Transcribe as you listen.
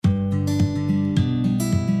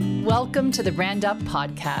Welcome to the Brand Up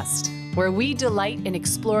Podcast, where we delight in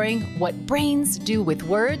exploring what brains do with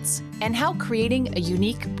words and how creating a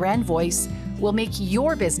unique brand voice will make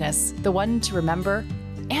your business the one to remember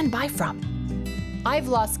and buy from. I've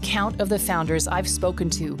lost count of the founders I've spoken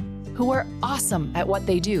to who are awesome at what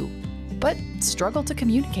they do, but struggle to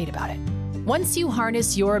communicate about it. Once you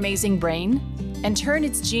harness your amazing brain and turn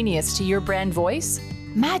its genius to your brand voice,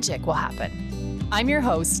 magic will happen. I'm your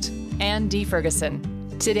host, Anne D. Ferguson.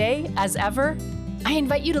 Today, as ever, I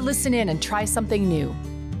invite you to listen in and try something new,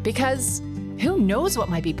 because who knows what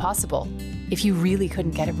might be possible if you really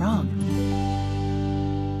couldn't get it wrong.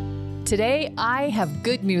 Today, I have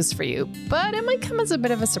good news for you, but it might come as a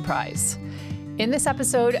bit of a surprise. In this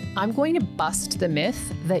episode, I'm going to bust the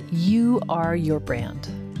myth that you are your brand.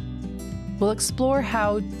 We'll explore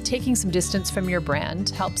how taking some distance from your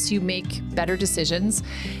brand helps you make better decisions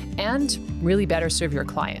and really better serve your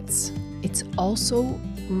clients. It's also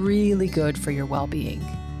really good for your well-being.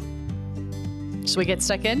 Should we get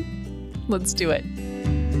stuck in? Let's do it.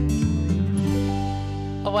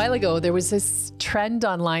 A while ago, there was this trend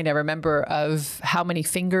online, I remember, of how many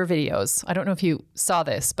finger videos. I don't know if you saw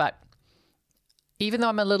this, but even though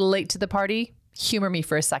I'm a little late to the party, humor me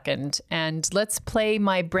for a second and let's play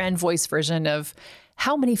my brand voice version of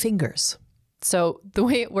how many fingers. So the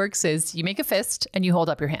way it works is you make a fist and you hold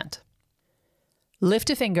up your hand. Lift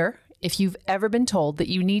a finger if you've ever been told that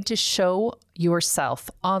you need to show yourself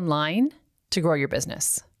online to grow your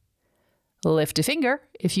business. Lift a finger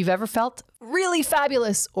if you've ever felt really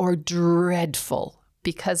fabulous or dreadful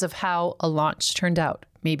because of how a launch turned out.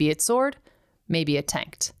 Maybe it soared, maybe it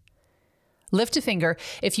tanked. Lift a finger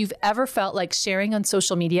if you've ever felt like sharing on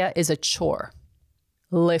social media is a chore.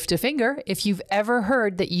 Lift a finger if you've ever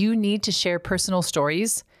heard that you need to share personal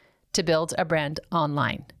stories to build a brand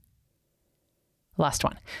online. Last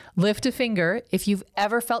one. Lift a finger if you've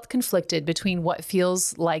ever felt conflicted between what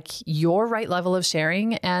feels like your right level of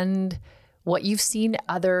sharing and what you've seen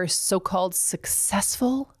other so-called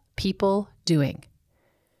successful people doing.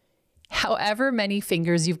 However many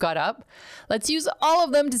fingers you've got up, let's use all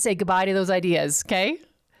of them to say goodbye to those ideas, okay?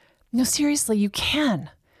 No, seriously, you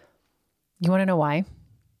can. You want to know why?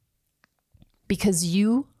 Because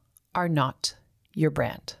you are not your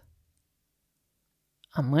brand.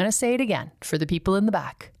 I'm going to say it again for the people in the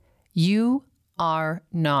back. You are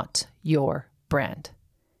not your brand.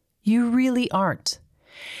 You really aren't.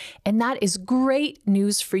 And that is great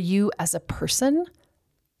news for you as a person.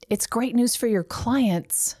 It's great news for your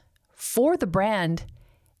clients, for the brand,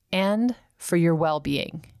 and for your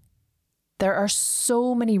well-being. There are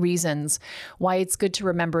so many reasons why it's good to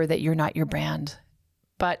remember that you're not your brand.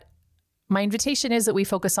 But my invitation is that we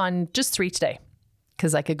focus on just 3 today,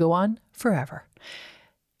 because I could go on forever.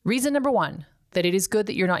 Reason number 1 that it is good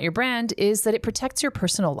that you're not your brand is that it protects your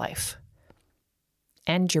personal life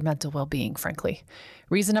and your mental well-being, frankly.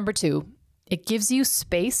 Reason number 2, it gives you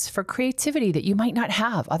space for creativity that you might not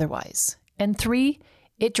have otherwise. And 3,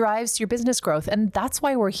 it drives your business growth. And that's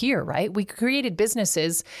why we're here, right? We created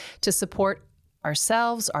businesses to support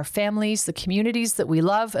ourselves, our families, the communities that we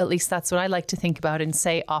love. At least that's what I like to think about and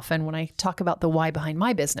say often when I talk about the why behind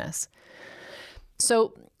my business.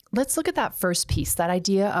 So let's look at that first piece, that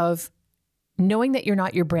idea of knowing that you're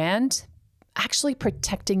not your brand, actually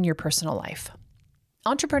protecting your personal life.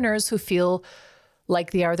 Entrepreneurs who feel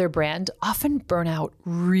like they are their brand often burn out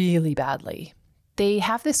really badly. They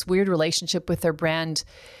have this weird relationship with their brand,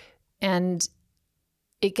 and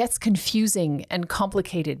it gets confusing and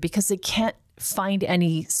complicated because they can't find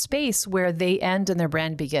any space where they end and their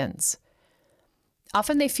brand begins.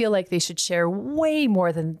 Often they feel like they should share way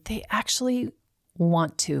more than they actually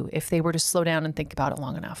want to if they were to slow down and think about it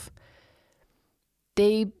long enough.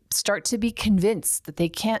 They start to be convinced that they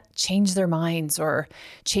can't change their minds or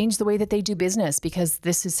change the way that they do business because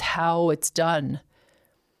this is how it's done.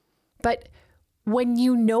 But when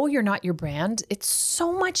you know you're not your brand, it's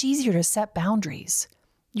so much easier to set boundaries.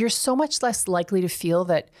 You're so much less likely to feel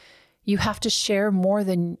that you have to share more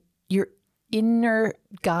than your inner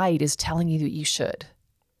guide is telling you that you should.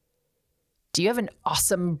 Do you have an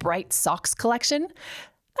awesome bright socks collection?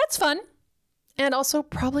 That's fun. And also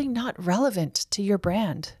probably not relevant to your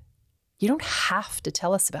brand. You don't have to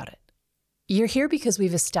tell us about it. You're here because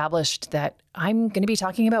we've established that I'm going to be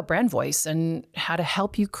talking about brand voice and how to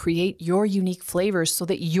help you create your unique flavors so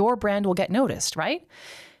that your brand will get noticed, right?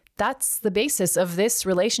 That's the basis of this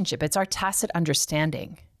relationship. It's our tacit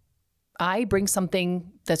understanding. I bring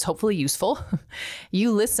something that's hopefully useful.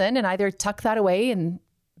 You listen and either tuck that away in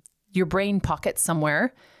your brain pocket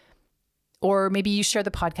somewhere, or maybe you share the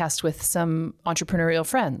podcast with some entrepreneurial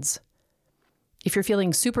friends. If you're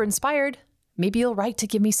feeling super inspired, Maybe you'll write to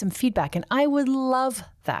give me some feedback, and I would love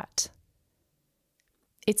that.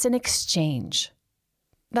 It's an exchange.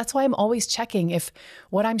 That's why I'm always checking if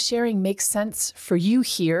what I'm sharing makes sense for you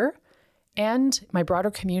here and my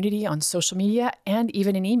broader community on social media and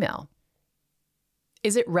even in email.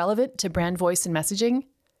 Is it relevant to brand voice and messaging?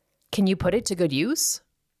 Can you put it to good use?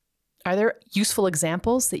 Are there useful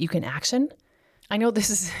examples that you can action? I know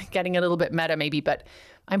this is getting a little bit meta maybe, but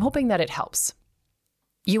I'm hoping that it helps.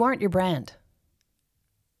 You aren't your brand.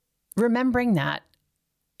 Remembering that,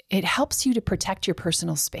 it helps you to protect your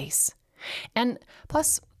personal space. And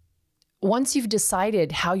plus, once you've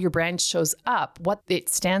decided how your brand shows up, what it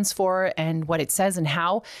stands for and what it says and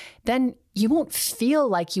how, then you won't feel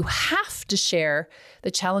like you have to share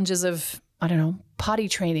the challenges of, potty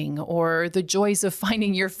training or the joys of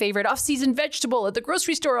finding your favorite off-season vegetable at the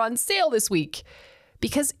grocery store on sale this week,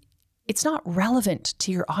 because it's not relevant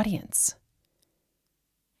to your audience.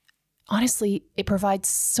 Honestly, it provides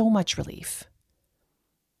so much relief.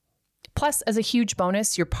 Plus, as a huge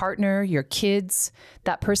bonus, your partner, your kids,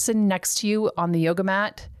 that person next to you on the yoga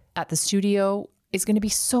mat at the studio is going to be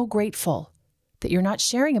so grateful that you're not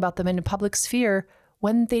sharing about them in a public sphere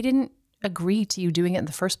when they didn't agree to you doing it in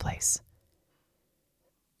the first place.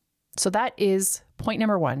 So that is point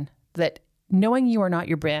number 1, that knowing you are not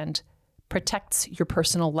your brand protects your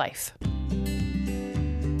personal life.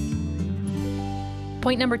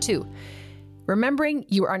 Point number 2, remembering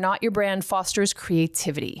you are not your brand fosters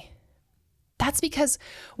creativity. That's because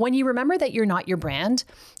when you remember that you're not your brand,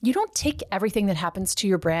 you don't take everything that happens to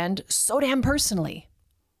your brand so damn personally.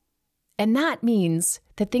 And that means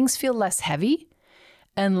that things feel less heavy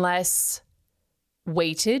and less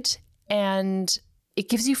weighted, and it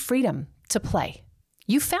gives you freedom to play.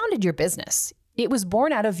 You founded your business. It was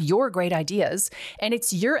born out of your great ideas, and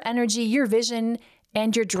it's your energy, your vision,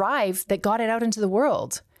 and your drive that got it out into the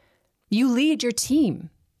world. You lead your team.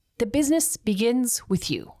 The business begins with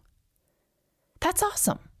you. That's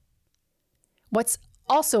awesome. What's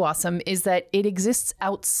also awesome is that it exists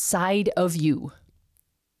outside of you.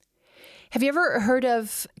 Have you ever heard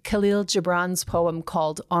of Khalil Gibran's poem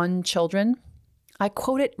called On Children? I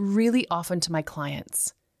quote it really often to my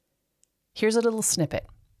clients. Here's a little snippet.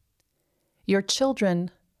 Your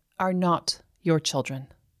children are not your children.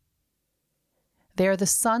 They are the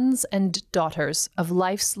sons and daughters of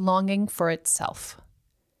life's longing for itself.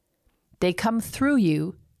 They come through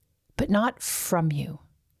you, but not from you.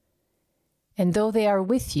 And though they are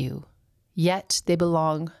with you, yet they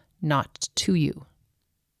belong not to you.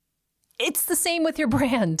 It's the same with your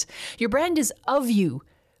brand. Your brand is of you,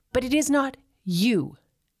 but it is not you.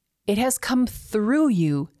 It has come through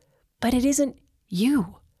you, but it isn't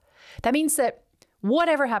you. That means that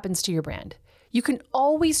whatever happens to your brand, you can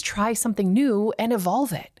always try something new and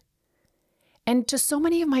evolve it. And to so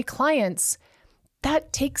many of my clients,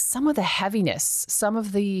 that takes some of the heaviness, some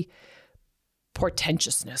of the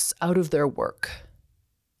portentousness out of their work.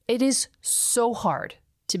 It is so hard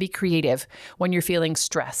to be creative when you're feeling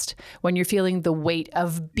stressed, when you're feeling the weight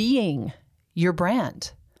of being your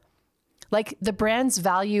brand. Like the brand's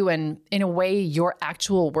value and, in a way, your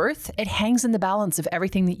actual worth, it hangs in the balance of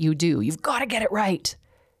everything that you do. You've got to get it right.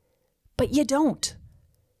 But you don't.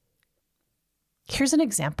 Here's an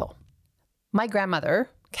example. My grandmother,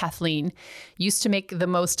 Kathleen, used to make the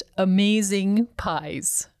most amazing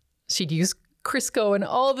pies. She'd use Crisco and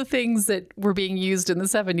all the things that were being used in the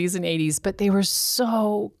 70s and 80s, but they were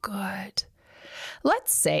so good.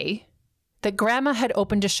 Let's say that Grandma had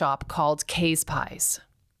opened a shop called Kay's Pies.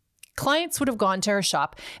 Clients would have gone to her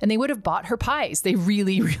shop and they would have bought her pies. They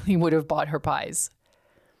really, really would have bought her pies.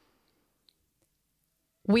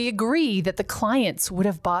 We agree that the clients would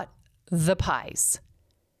have bought the pies.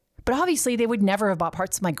 But obviously they would never have bought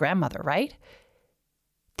parts of my grandmother, right?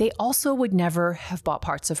 They also would never have bought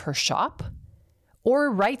parts of her shop or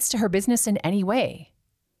rights to her business in any way.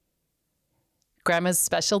 Grandma's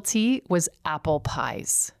specialty was apple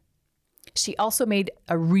pies. She also made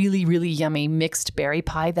a really, really yummy mixed berry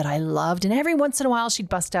pie that I loved. And every once in a while, she'd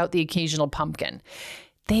bust out the occasional pumpkin.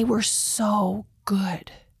 They were so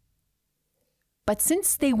good. But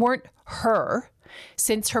since they weren't her,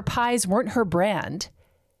 since her pies weren't her brand,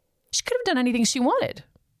 she could have done anything she wanted.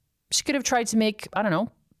 She could have tried to make,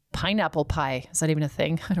 pineapple pie. Is that even a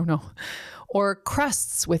thing? I don't know. Or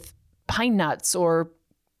crusts with pine nuts or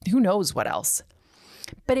who knows what else.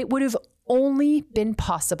 But it would have only been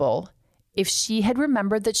possible if she had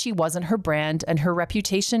remembered that she wasn't her brand and her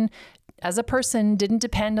reputation as a person didn't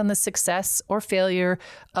depend on the success or failure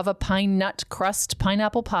of a pine nut crust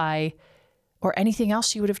pineapple pie or anything else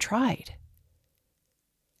she would have tried.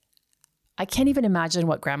 I can't even imagine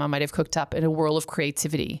what Grandma might have cooked up in a whirl of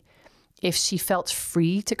creativity if she felt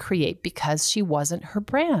free to create because she wasn't her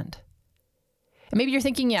brand. And maybe you're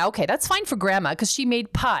thinking, yeah, okay, that's fine for grandma because she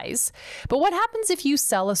made pies. But what happens if you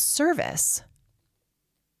sell a service?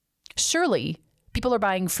 Surely people are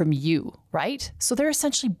buying from you, right? So they're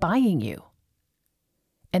essentially buying you.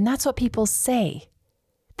 And that's what people say,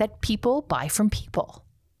 that people buy from people.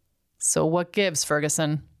 So what gives,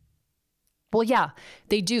 Ferguson? Well, yeah,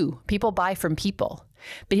 they do. People buy from people.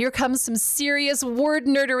 But here comes some serious word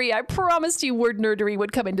nerdery. I promised you word nerdery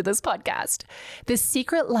would come into this podcast. The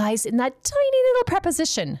secret lies in that tiny little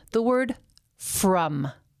preposition, the word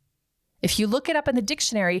from. If you look it up in the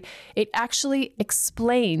dictionary, it actually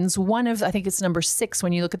explains one of, I think it's number 6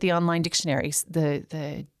 when you look at the online dictionaries,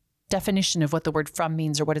 the definition of what the word from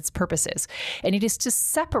means or what its purpose is. And it is to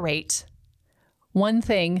separate one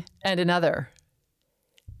thing and another.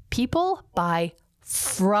 People buy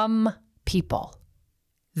from people.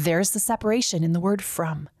 There's the separation in the word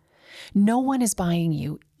from. No one is buying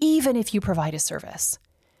you, even if you provide a service.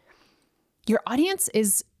 Your audience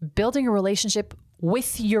is building a relationship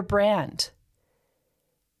with your brand.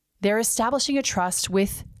 They're establishing a trust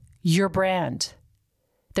with your brand.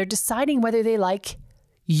 They're deciding whether they like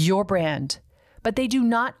your brand, but they do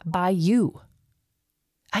not buy you.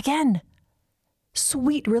 Again,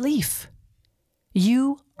 sweet relief.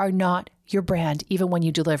 You are not your brand, even when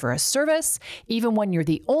you deliver a service, even when you're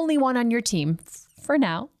the only one on your team. For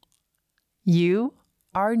now, you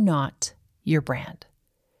are not your brand.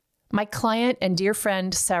 My client and dear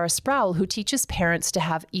friend, Sarah Sproul, who teaches parents to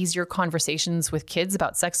have easier conversations with kids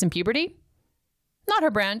about sex and puberty, not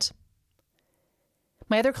her brand.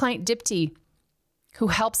 My other client, Dipti, who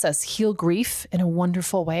helps us heal grief in a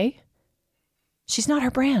wonderful way, she's not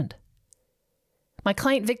her brand. My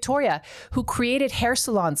client, Victoria, who created hair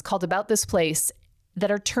salons called About This Place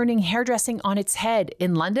that are turning hairdressing on its head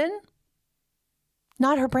in London,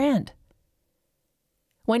 not her brand.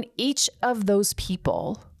 When each of those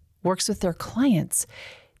people works with their clients,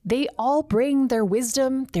 they all bring their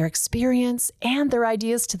wisdom, their experience, and their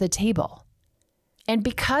ideas to the table. And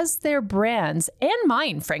because their brands, and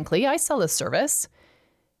mine, frankly, I sell a service,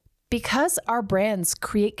 because our brands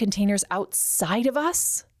create containers outside of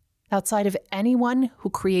us, outside of anyone who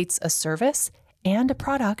creates a service and a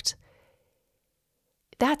product,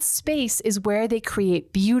 that space is where they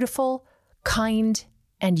create beautiful, kind,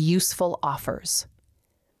 and useful offers.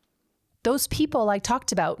 Those people I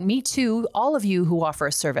talked about, me too, all of you who offer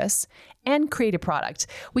a service and create a product,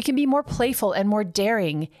 we can be more playful and more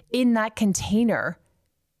daring in that container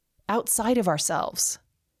outside of ourselves.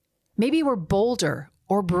 Maybe we're bolder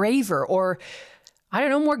or braver or, I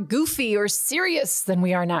don't know, more goofy or serious than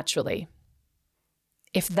we are naturally.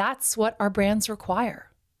 If that's what our brands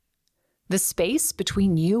require, the space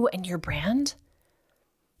between you and your brand,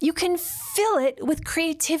 you can fill it with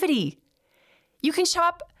creativity. You can show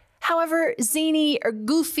up however zany or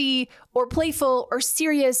goofy or playful or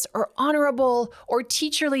serious or honorable or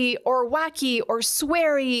teacherly or wacky or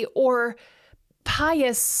sweary or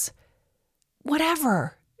pious,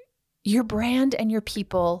 whatever your brand and your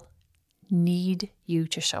people need you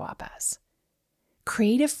to show up as.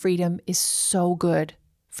 Creative freedom is so good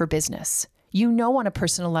for business. You know on a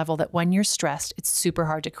personal level that when you're stressed, it's super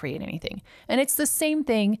hard to create anything. And it's the same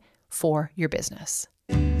thing for your business.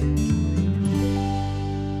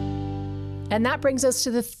 And that brings us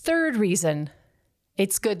to the third reason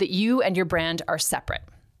it's good that you and your brand are separate.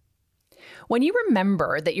 When you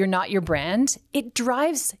remember that you're not your brand, it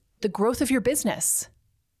drives the growth of your business.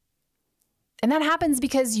 And that happens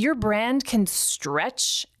because your brand can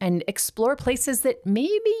stretch and explore places that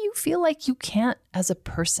maybe you feel like you can't as a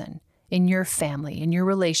person, in your family, in your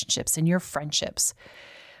relationships, in your friendships,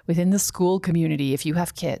 within the school community if you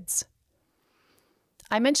have kids.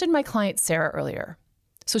 I mentioned my client Sarah earlier.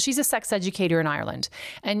 So she's a sex educator in Ireland,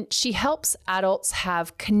 and she helps adults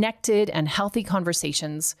have connected and healthy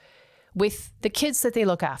conversations with the kids that they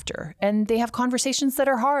look after. And they have conversations that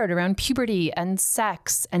are hard around puberty and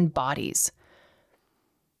sex and bodies.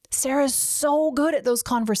 Sarah's so good at those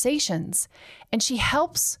conversations, and she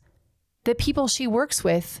helps the people she works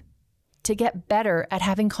with to get better at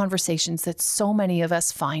having conversations that so many of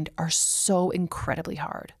us find are so incredibly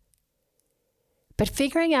hard. But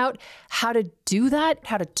figuring out how to do that,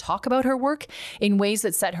 how to talk about her work in ways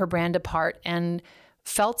that set her brand apart and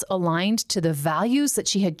felt aligned to the values that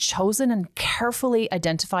she had chosen and carefully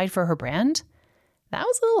identified for her brand, that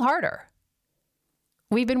was a little harder.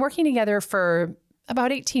 We've been working together for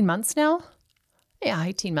about 18 months now. Yeah,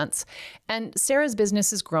 18 months. And Sarah's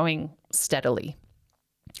business is growing steadily.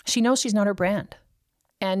 She knows she's not her brand.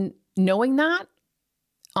 And knowing that,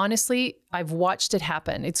 honestly, I've watched it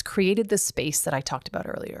happen. It's created the space that I talked about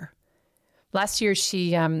earlier. Last year,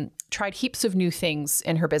 she tried heaps of new things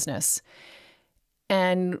in her business.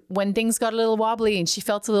 And when things got a little wobbly and she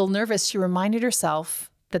felt a little nervous, she reminded herself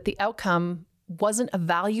that the outcome wasn't a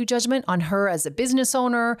value judgment on her as a business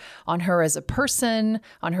owner, on her as a person,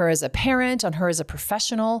 on her as a parent, on her as a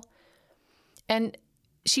professional. And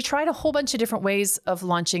she tried a whole bunch of different ways of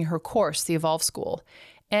launching her course, the Evolve School.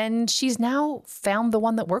 And she's now found the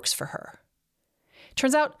one that works for her.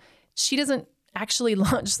 Turns out she doesn't actually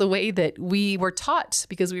launch the way that we were taught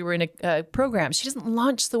because we were in a program. She doesn't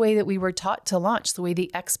launch the way that we were taught to launch, the way the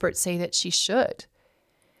experts say that she should.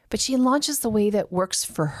 But she launches the way that works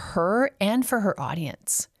for her and for her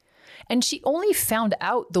audience. And she only found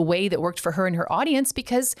out the way that worked for her and her audience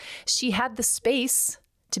because she had the space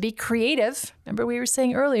to be creative, remember we were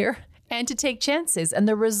saying earlier, and to take chances. And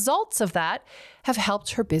the results of that have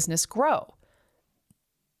helped her business grow.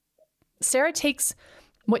 Sarah takes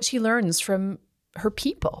what she learns from her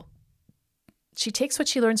people. She takes what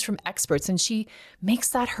she learns from experts and she makes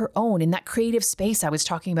that her own in that creative space I was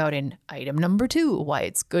talking about in item number 2, why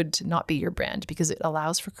it's good to not be your brand, because it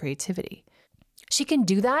allows for creativity. She can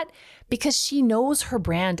do that because she knows her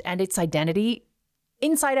brand and its identity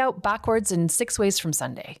inside out, backwards, and 6 ways from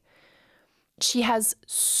Sunday. She has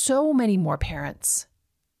so many more parents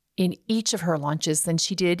in each of her launches than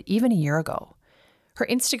she did even a year ago. Her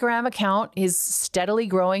Instagram account is steadily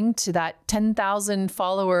growing to that 10,000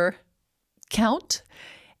 follower count,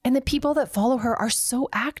 and the people that follow her are so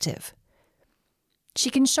active. She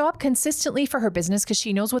can show up consistently for her business because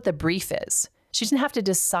she knows what the brief is. She doesn't have to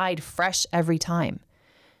decide fresh every time.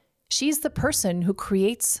 She's the person who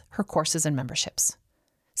creates her courses and memberships.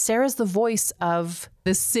 Sarah's the voice of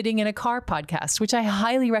the Sitting in a Car podcast, which I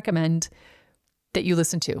highly recommend that you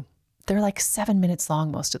listen to. They're like 7 minutes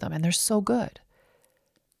long, most of them, and they're so good.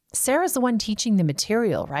 Sarah's the one teaching the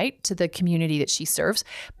material, right, to the community that she serves,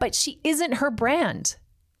 but she isn't her brand.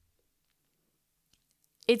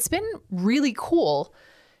 It's been really cool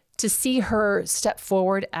to see her step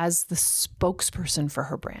forward as the spokesperson for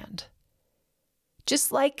her brand.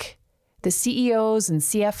 Just like the CEOs and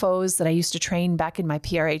CFOs that I used to train back in my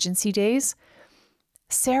PR agency days,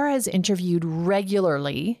 Sarah is interviewed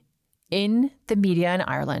regularly in the media in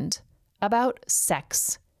Ireland about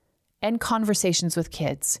sex and conversations with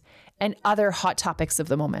kids and other hot topics of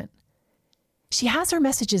the moment. She has her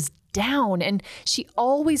messages down and she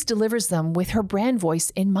always delivers them with her brand voice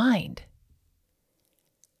in mind.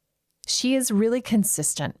 She is really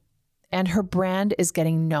consistent and her brand is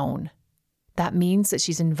getting known. That means that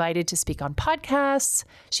she's invited to speak on podcasts.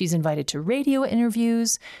 She's invited to radio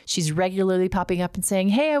interviews. She's regularly popping up and saying,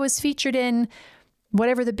 hey, I was featured in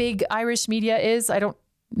whatever the big Irish media is. I don't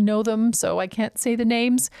know them, so I can't say the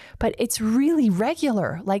names, but it's really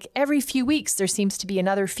regular. Like every few weeks, there seems to be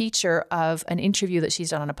another feature of an interview that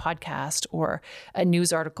she's done on a podcast or a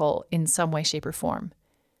news article in some way, shape, or form.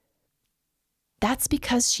 That's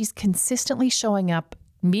because she's consistently showing up,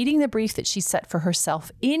 meeting the brief that she set for herself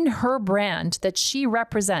in her brand that she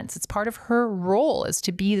represents. It's part of her role is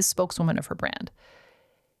to be the spokeswoman of her brand.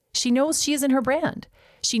 She knows she is in her brand.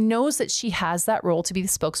 She knows that she has that role to be the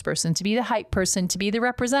spokesperson, to be the hype person, to be the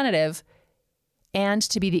representative, and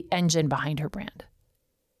to be the engine behind her brand.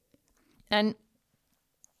 And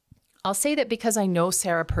I'll say that because I know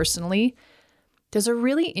Sarah personally, there's a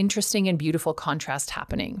really interesting and beautiful contrast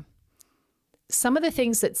happening. Some of the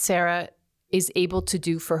things that Sarah is able to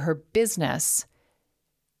do for her business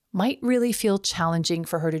might really feel challenging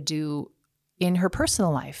for her to do in her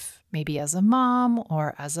personal life, maybe as a mom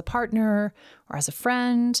or as a partner or as a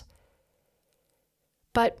friend.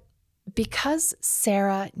 But because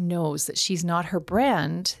Sarah knows that she's not her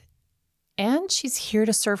brand and she's here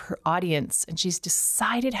to serve her audience and she's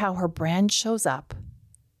decided how her brand shows up,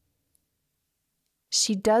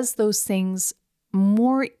 she does those things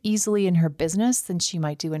more easily in her business than she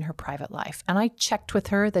might do in her private life. And I checked with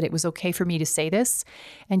her that it was okay for me to say this.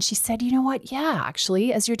 And she said, you know what? Yeah,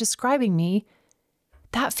 actually, as you're describing me,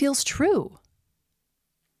 that feels true.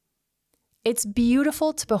 It's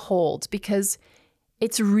beautiful to behold because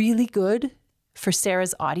it's really good for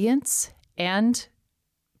Sarah's audience and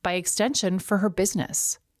by extension for her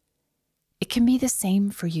business. It can be the same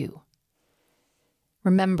for you.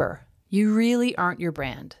 Remember, you really aren't your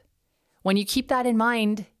brand. When you keep that in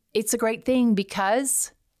mind, it's a great thing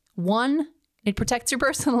because 1, it protects your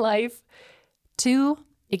personal life. 2,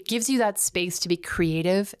 it gives you that space to be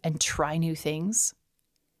creative and try new things.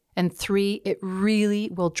 And 3, it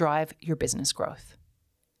really will drive your business growth.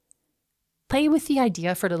 Play with the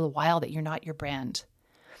idea for a little while that you're not your brand.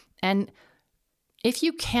 And if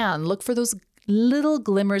you can, look for those little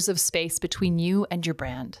glimmers of space between you and your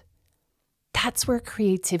brand. That's where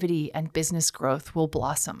creativity and business growth will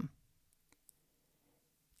blossom.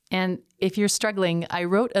 And if you're struggling, I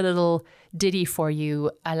wrote a little ditty for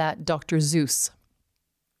you a la Dr. Seuss.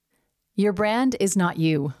 Your brand is not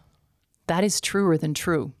you. That is truer than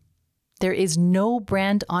true. There is no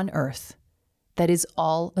brand on earth that is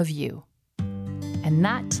all of you. And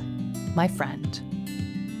that, my friend,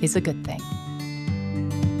 is a good thing.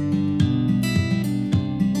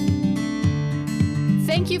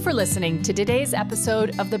 Thank you for listening to today's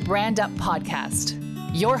episode of the Brand Up Podcast,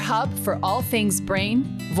 your hub for all things brain,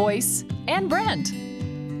 voice, and brand.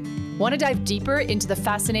 Want to dive deeper into the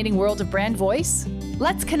fascinating world of brand voice?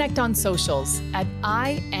 Let's connect on socials at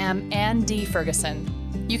I am Ann D. Ferguson.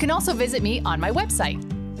 You can also visit me on my website.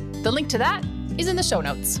 The link to that is in the show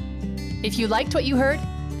notes. If you liked what you heard,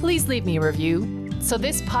 please leave me a review so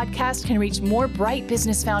this podcast can reach more bright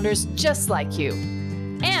business founders just like you.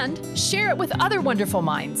 And share it with other wonderful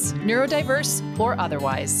minds, neurodiverse or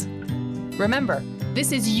otherwise. Remember,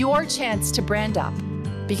 this is your chance to brand up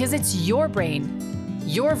because it's your brain,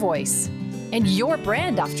 your voice, and your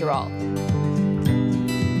brand after all.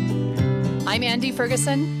 I'm Ann D.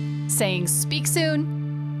 Ferguson saying speak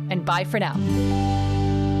soon and bye for now.